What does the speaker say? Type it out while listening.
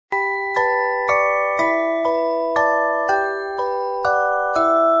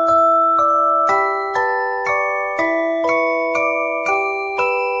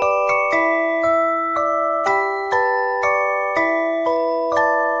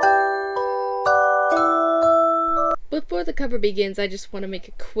before the cover begins, I just want to make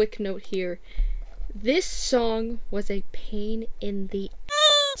a quick note here. This song was a pain in the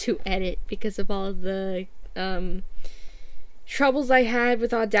to edit because of all the troubles I had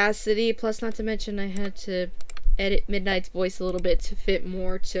with Audacity, plus not to mention I had to edit Midnight's voice a little bit to fit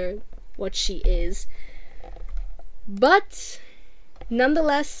more to what she is. But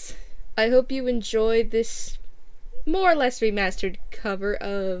nonetheless, I hope you enjoyed this more or less remastered cover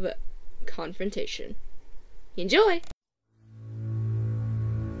of Confrontation. Enjoy!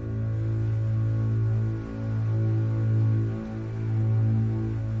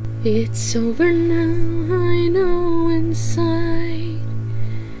 It's over now, I know inside.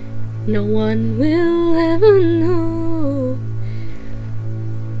 No one will ever know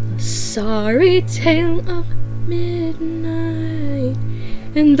the sorry tale of midnight,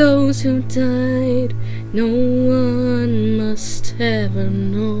 and those who died, no one must ever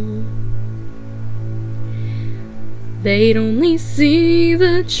know. They'd only see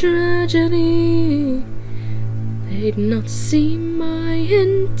the tragedy, they'd not see my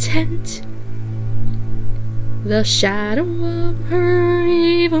intent. The shadow of her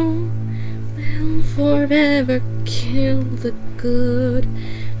evil will forever kill the good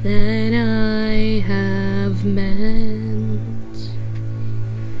that I have meant.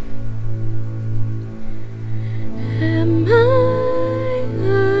 Am I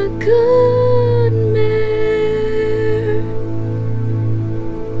a good man?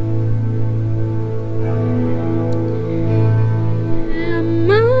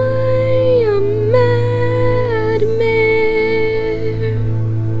 Am I a madman?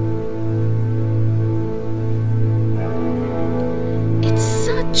 It's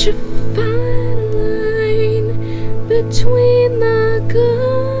such a fine line between the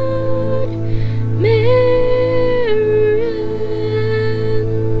good man.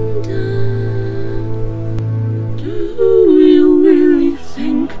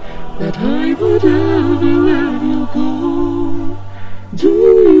 I would ever let you go? Do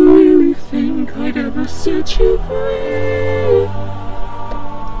you really think I'd ever set you free?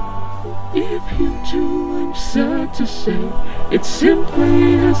 If you do, I'm sad to say it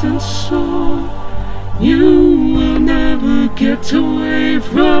simply isn't so. You will never get away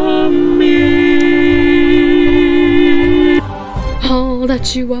from me. All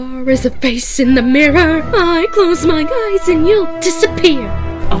that you are is a face in the mirror. I close my eyes and you'll disappear.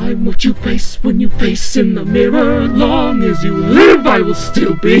 I'm what you face when you face in the mirror. Long as you live, I will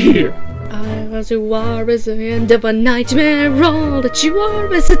still be here. All you are is the end of a nightmare. All that you are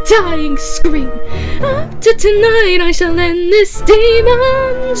is a dying scream. After tonight, I shall end this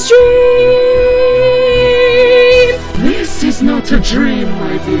demon's dream. This is not a dream,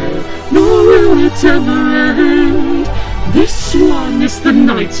 my dear, nor will it ever end. This one is the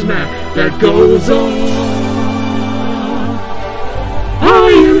nightmare that goes on.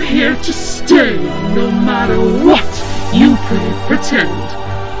 I am here to stay, no matter what you pretend.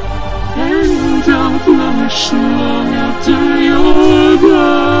 And I'll flourish long after you're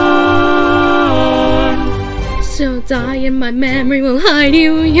gone. So die and my memory will hide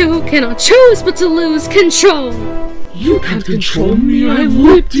you. You cannot choose but to lose control. You can't control me, I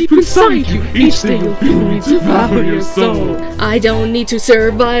live deep inside you. Each day you'll feel me devour your soul. I don't need to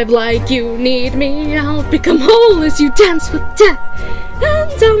survive like you need me. I'll become whole as you dance with death.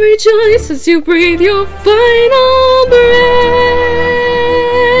 And I'll rejoice as you breathe your final breath.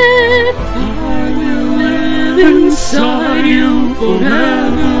 I will live inside you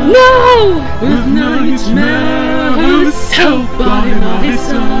forever. No! With nightmare herself by my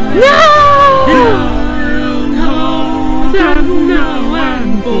side. No! I'll know that now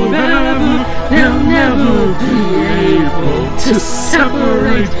and forever they'll never be able to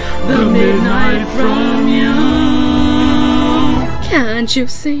separate the midnight from you. Can't you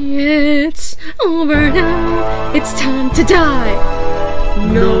see it's over now? It's time to die.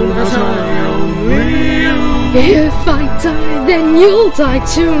 No, not I, only you. If I die, then you'll die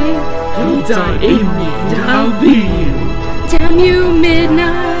too. You'll die in me, and I'll be you. Damn you,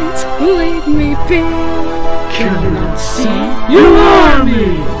 midnight, leave me be. Cannot see you are me.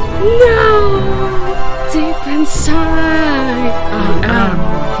 No, deep inside, I am.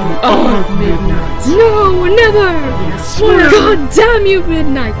 You are midnight. No, never. Yes, God damn you,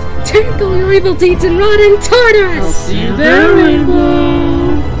 midnight. Take all your evil deeds and rot in Tartarus. I'll see you there,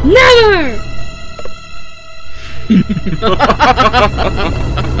 Rainbow. Never.